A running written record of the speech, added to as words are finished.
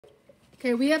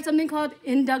Okay, we have something called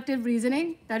inductive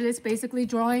reasoning. That is basically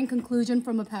drawing conclusion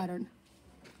from a pattern.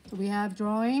 So we have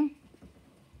drawing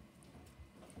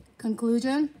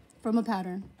conclusion from a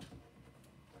pattern.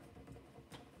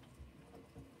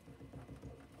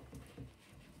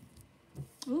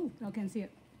 Ooh, I can't see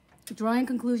it. Drawing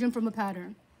conclusion from a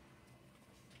pattern.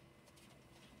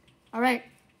 All right.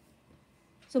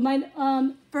 So my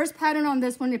first pattern on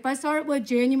this one, if I start with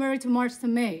January to March to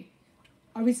May,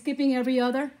 are we skipping every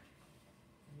other?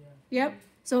 Yeah. Yep.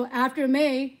 So after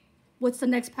May, what's the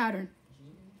next pattern?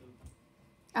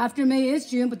 After May is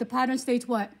June, but the pattern states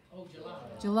what? Oh, July.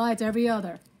 July, it's every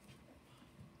other.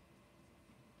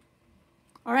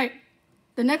 All right.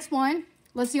 The next one,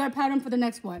 let's see our pattern for the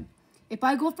next one. If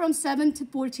I go from 7 to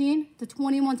 14 to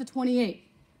 21 to 28,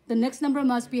 the next number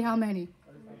must be how many?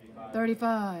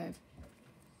 35.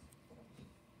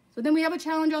 So then we have a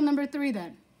challenge on number 3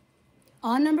 then.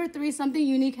 On number 3, something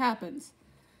unique happens.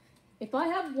 If I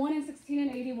have 1 and 16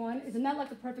 and 81, isn't that like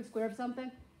the perfect square of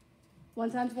something?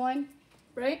 1 times 1,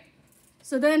 right?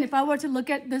 So then if I were to look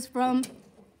at this from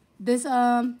this,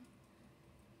 from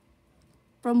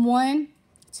 1,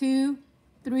 2,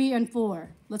 3, and 4,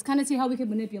 let's kind of see how we can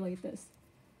manipulate this.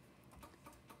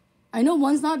 I know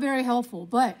 1's not very helpful,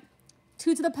 but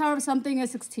 2 to the power of something is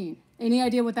 16. Any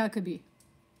idea what that could be?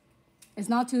 It's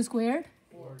not 2 squared?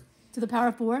 4. To the power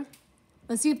of 4.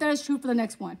 Let's see if that is true for the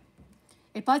next one.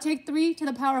 If I take 3 to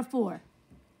the power of 4,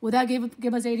 would that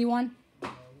give us 81? No.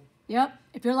 Yep.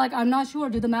 If you're like, I'm not sure,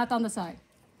 do the math on the side.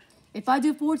 If I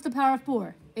do 4 to the power of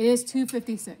 4, it is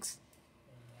 256.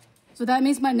 So that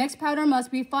means my next pattern must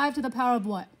be 5 to the power of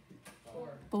what?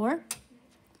 4.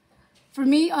 For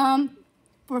me,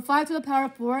 for 5 to the power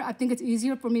of 4, I think it's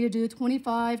easier for me to do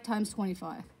 25 times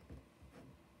 25.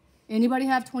 Anybody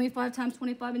have 25 times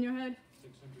 25 in your head?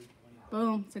 625.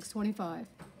 Boom, 625.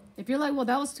 If you're like, well,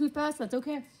 that was too fast, that's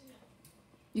okay.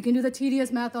 You can do the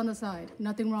tedious math on the side.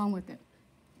 Nothing wrong with it.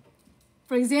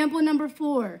 For example, number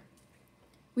 4,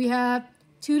 we have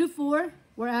 2 to 4,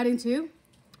 we're adding 2.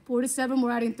 4 to 7,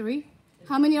 we're adding 3.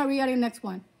 How many are we adding next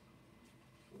one?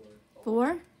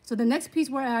 4. So the next piece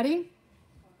we're adding,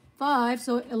 5.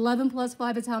 So 11 plus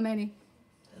 5 is how many?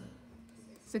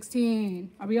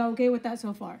 16. Are we all okay with that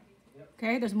so far?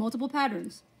 Okay, there's multiple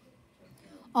patterns.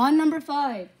 On number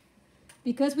 5,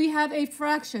 because we have a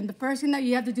fraction, the first thing that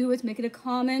you have to do is make it a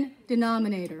common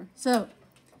denominator. So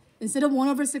instead of 1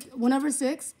 over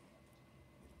 6,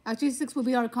 actually 6 will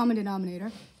be our common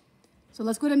denominator. So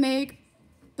let's go to make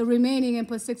the remaining and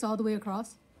put 6 all the way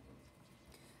across.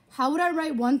 How would I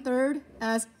write 1/3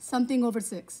 as something over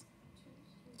 6?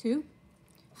 2.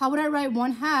 How would I write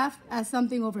 1/2 as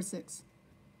something over 6?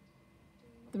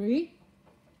 3.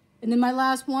 And then my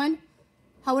last one,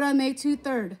 how would I make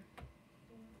 2/3?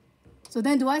 So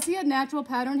then do I see a natural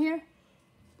pattern here?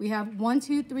 We have 1,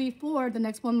 2, 3, 4. The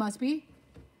next one must be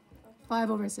 5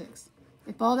 over 6.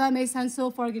 If all that makes sense so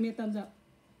far, give me a thumbs up.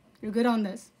 You're good on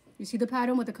this. You see the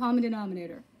pattern with the common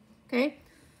denominator. Okay?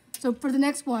 So for the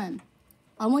next one,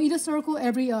 I want you to circle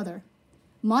every other.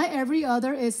 My every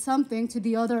other is something to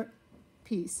the other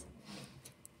piece.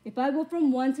 If I go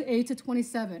from 1 to 8 to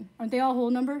 27, aren't they all whole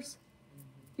numbers?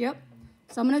 Yep.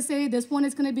 So I'm going to say this one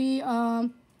is going to be,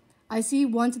 I see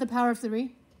 1 to the power of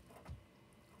 3.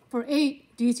 For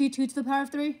 8, do you see 2 to the power of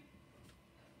 3?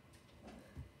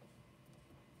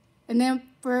 And then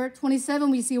for 27,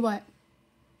 we see what?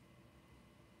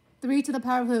 3 to the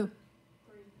power of who?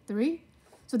 3.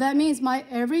 So that means my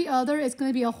every other is going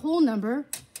to be a whole number.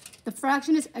 The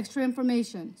fraction is extra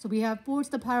information. So we have 4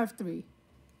 to the power of 3.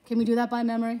 Can we do that by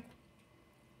memory?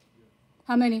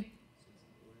 How many?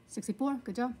 64.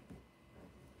 Good job.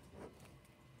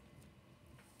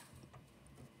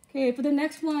 Okay, for the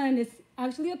next one, it's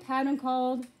actually a pattern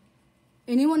called,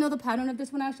 anyone know the pattern of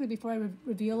this one actually before I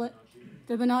reveal it?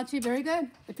 Fibonacci, very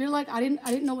good. If you're like, I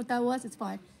didn't know what that was, it's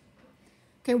fine.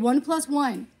 Okay, 1 plus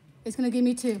 1 is going to give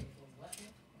me 2.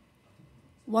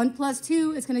 1 plus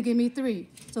 2 is going to give me 3.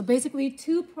 So basically,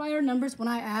 2 prior numbers when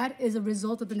I add is a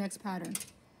result of the next pattern.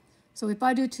 So if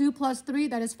I do 2 plus 3,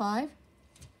 that is 5.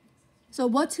 So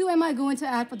what 2 am I going to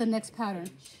add for the next pattern?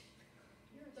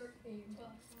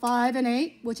 5 and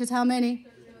 8, which is how many?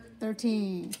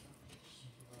 13.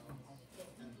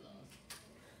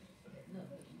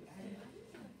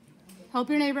 Help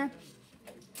your neighbor.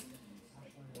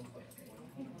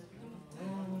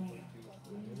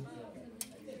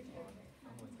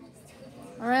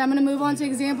 All right, I'm going to move on to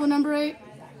example number 8.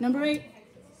 Number 8.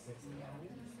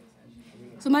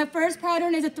 So my first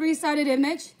pattern is a 3-sided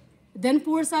image, then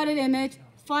 4-sided image,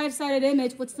 5-sided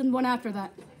image. What's the one after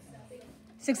that?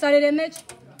 6-sided image?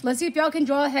 Let's see if y'all can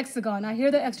draw a hexagon. I hear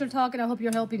the extra talk, and I hope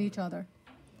you're helping each other.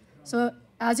 So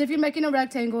as if you're making a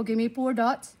rectangle, give me 4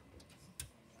 dots.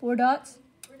 4 dots.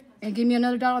 And give me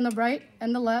another dot on the right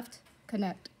and the left.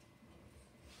 Connect.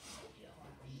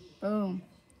 Boom.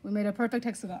 We made a perfect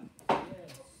hexagon.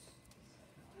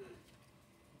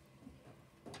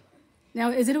 Now,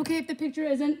 is it okay if the picture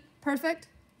isn't perfect?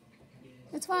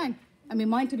 It's fine. I mean,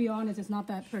 mine, to be honest, is not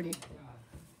that pretty.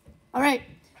 All right.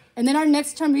 And then our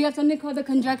next term, we have something called the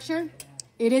conjecture.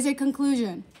 It is a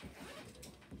conclusion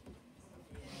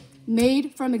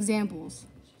made from examples.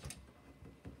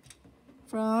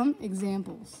 From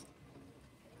examples.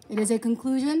 It is a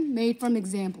conclusion made from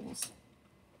examples.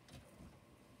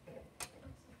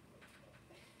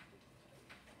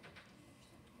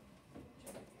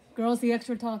 Girls, the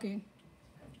extra talking.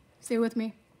 Stay with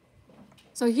me.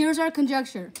 So here's our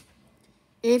conjecture.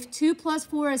 If 2 plus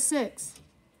 4 is 6,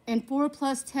 and 4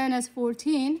 plus 10 is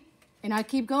 14, and I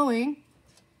keep going,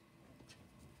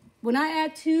 when I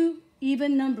add two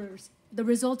even numbers, the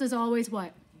result is always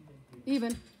what?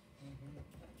 Even.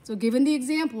 So given the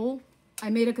example, I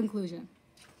made a conclusion.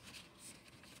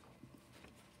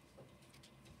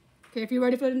 Okay, if you're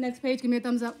ready for the next page, give me a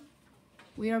thumbs up.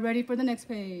 We are ready for the next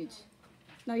page.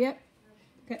 Not yet?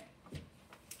 Okay.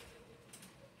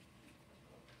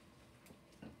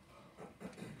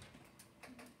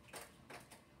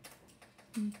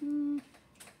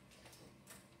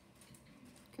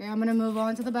 Okay, I'm going to move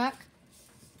on to the back.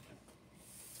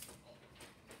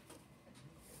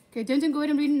 Okay, Denton, go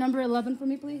ahead and read number 11 for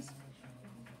me, please.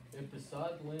 If the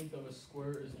side length of a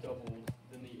square is doubled,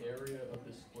 then the area of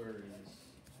the square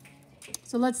is...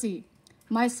 So let's see.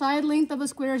 My side length of a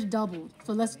square is doubled.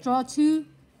 So let's draw two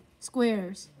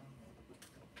squares.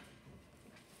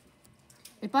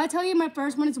 If I tell you my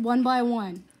first one is 1 by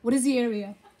 1, what is the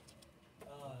area?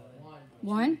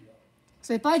 1.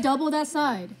 So if I double that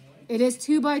side, it is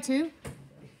 2 by 2.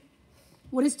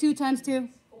 What is 2 times 2?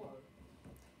 4.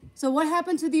 So what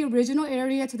happened to the original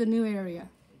area to the new area?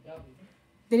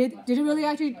 Did it really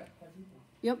actually?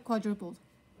 Yep, quadrupled.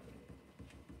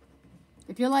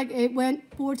 If you're like, it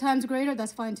went 4 times greater,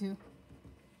 that's fine too.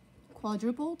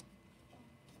 Quadrupled.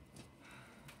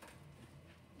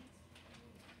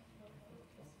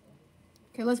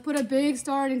 Okay, let's put a big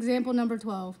star in example number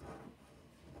 12.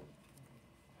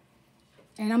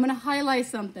 And I'm going to highlight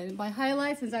something. By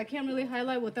highlight, since I can't really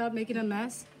highlight without making a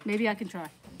mess, maybe I can try.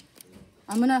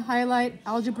 I'm going to highlight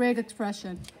algebraic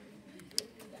expression.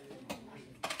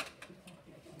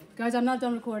 Guys, I'm not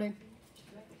done recording.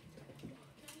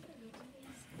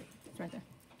 It's right there.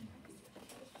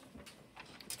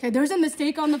 Okay, there's a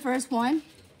mistake on the first one.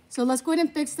 So let's go ahead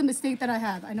and fix the mistake that I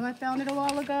have. I know I found it a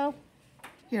while ago.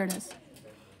 Here it is.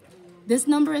 This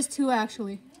number is 2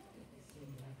 actually.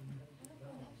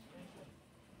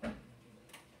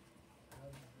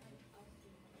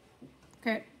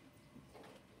 Okay.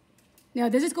 Now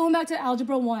this is going back to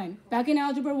Algebra 1. Back in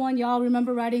Algebra 1, y'all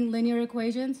remember writing linear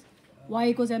equations? Y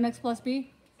equals mx plus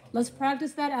b? Let's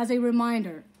practice that as a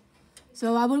reminder.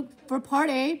 So for part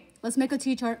A, let's make a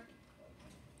t-chart.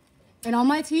 And on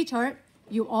my t-chart,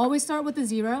 you always start with a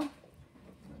 0.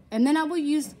 And then I will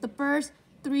use the first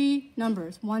 3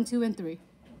 numbers, 1, 2, and 3.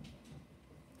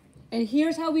 And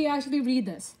here's how we actually read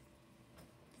this.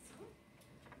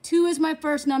 2 is my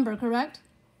first number, correct?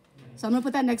 So I'm going to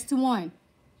put that next to 1.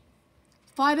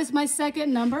 5 is my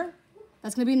second number.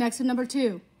 That's going to be next to number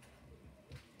 2.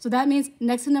 So that means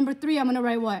next to number 3, I'm going to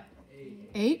write what?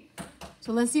 8.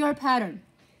 So let's see our pattern.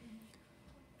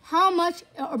 How much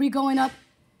are we going up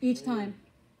each time?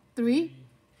 3.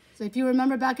 So if you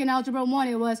remember back in Algebra 1,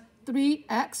 it was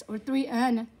 3x or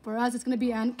 3n. For us, it's going to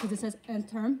be n because it says n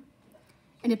term.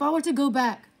 And if I were to go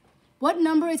back, what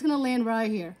number is going to land right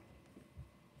here?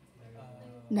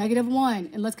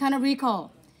 -1. And let's kind of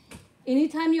recall.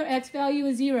 Anytime your x value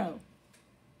is 0,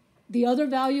 the other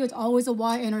value is always a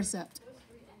y-intercept.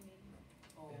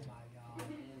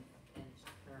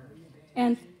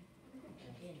 And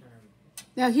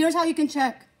now here's how you can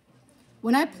check.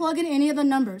 When I plug in any of the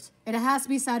numbers, it has to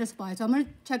be satisfied. So I'm going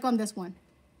to check on this one.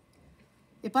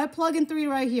 If I plug in 3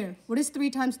 right here, what is 3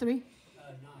 times 3?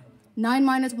 9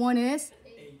 minus 1 is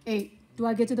 8. Do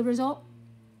I get to the result?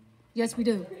 Yes, we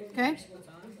do. Okay?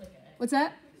 What's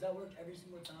that? Does that work every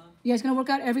single time? Yeah, it's going to work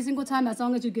out every single time as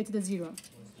long as you get to the 0.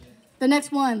 The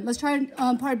next one, let's try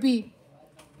part B.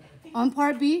 On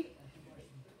part B,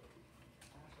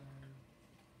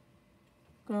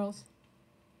 girls,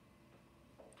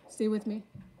 stay with me.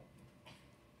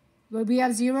 But we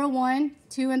have 0, 1,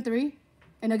 2, and 3.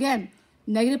 And again,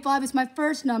 -5 is my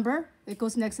first number. It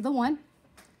goes next to the 1.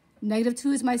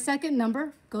 -2 is my second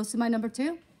number. Goes to my number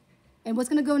 2. And what's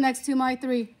going to go next to my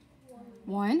 3?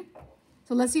 1.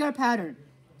 So let's see our pattern.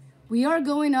 we are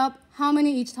going up how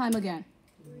many each time again?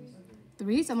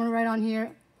 3. So I'm going to write on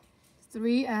here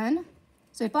 3n.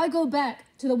 So if I go back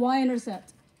to the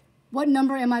y-intercept, what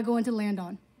number am I going to land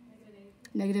on?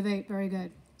 Negative 8. Very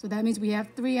good. So that means we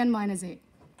have 3n minus 8.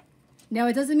 Now,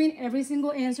 it doesn't mean every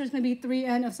single answer is going to be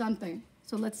 3n of something.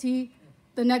 So let's see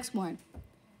the next one.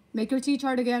 Make your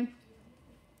t-chart again.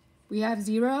 We have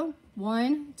 0,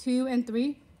 1, 2, and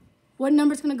 3. What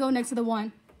number is going to go next to the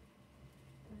 1?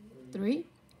 3.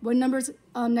 What number is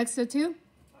next to 2?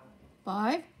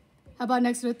 5. How about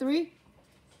next to the 3?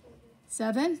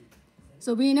 7.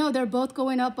 So we know they're both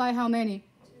going up by how many?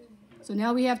 So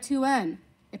now we have 2n.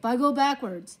 If I go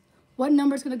backwards, what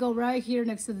number is going to go right here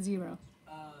next to the 0?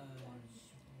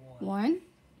 1.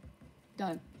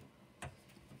 Done.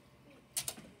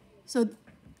 So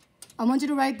I want you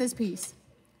to write this piece.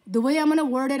 The way I'm going to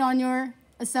word it on your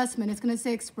assessment, it's going to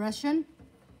say expression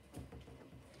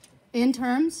in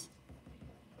terms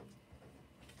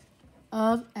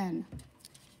of n.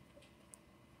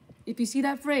 If you see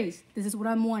that phrase, this is what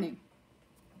I'm wanting.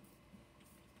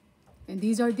 And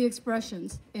these are the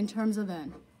expressions in terms of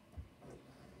n.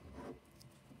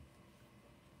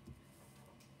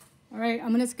 All right, I'm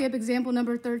going to skip example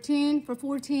number 13. For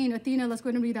 14, Athena, let's go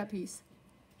ahead and read that piece.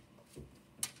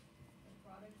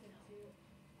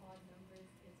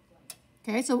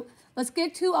 Okay, so let's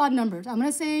get 2 odd numbers. I'm going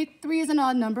to say 3 is an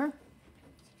odd number.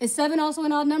 Is 7 also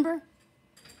an odd number?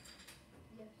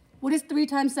 Yes. What is 3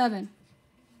 times 7?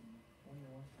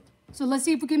 So let's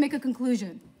see if we can make a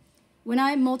conclusion. When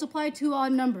I multiply 2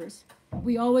 odd numbers,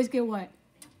 we always get what?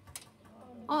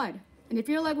 Odd. And if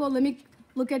you're like, well, let me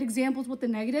look at examples with the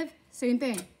negative, same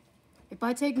thing. If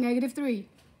I take negative 3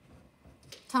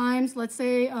 times, let's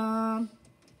say,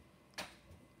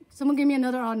 someone give me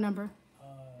another odd number.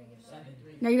 7.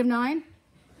 Negative 9?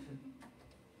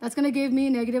 That's going to give me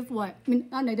negative what? I mean,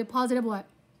 not negative, positive what?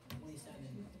 27.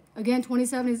 Again,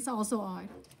 27 is also odd.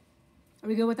 Are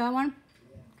we good with that one?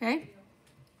 Okay?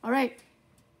 All right.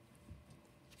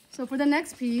 So for the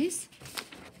next piece,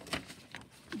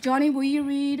 Johnny, will you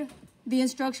read the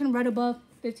instruction right above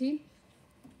 15?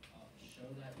 Show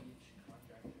that each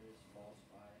contractor is false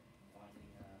by finding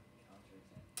a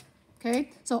counterexample.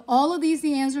 Okay? So all of these,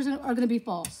 the answers are going to be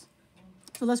false.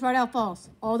 So let's write out false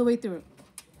all the way through.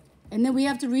 And then we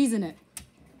have to reason it.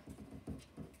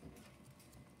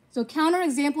 So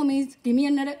counterexample means give me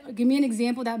an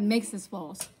example that makes this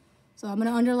false. So I'm going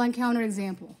to underline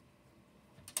counterexample.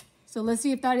 So let's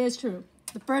see if that is true.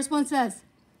 The first one says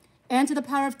n to the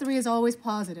power of 3 is always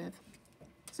positive.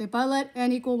 So if I let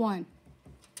n equal 1,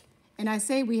 and I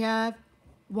say we have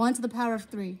 1 to the power of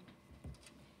 3,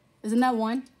 isn't that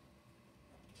 1?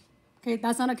 Okay,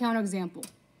 that's not a counterexample.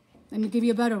 Let me give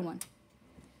you a better one.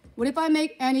 What if I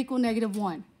make n equal negative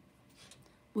 1?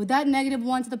 Would that negative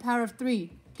 1 to the power of 3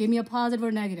 give me a positive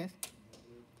or negative?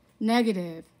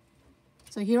 Negative.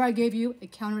 So here I gave you a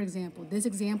counterexample. This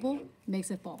example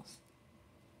makes it false.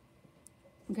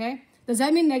 Okay? Does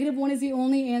that mean negative 1 is the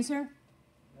only answer?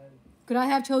 Could I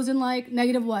have chosen like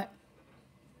negative what?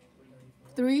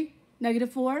 3? Negative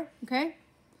 4? Okay?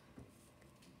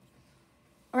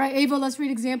 All right, Ava, let's read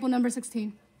example number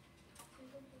 16.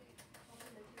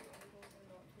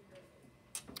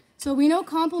 So we know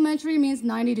complementary means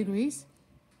 90 degrees.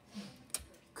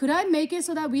 Could I make it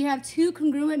so that we have 2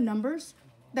 congruent numbers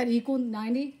that equal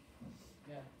 90?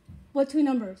 Yeah. What 2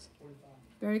 numbers? 45.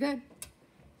 Very good.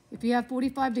 If you have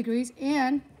 45 degrees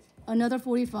and another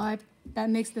 45, that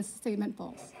makes this statement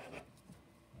false.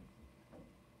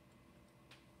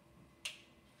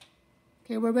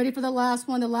 Okay, we're ready for the last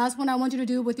one. The last one I want you to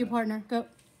do with your partner. Go.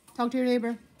 Talk to your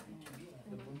neighbor.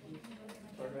 The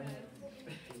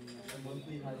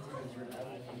monthly high temperature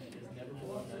average is never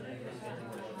below 90%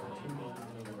 for 2 months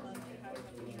in a row.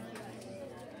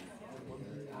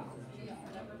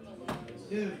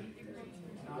 Dude.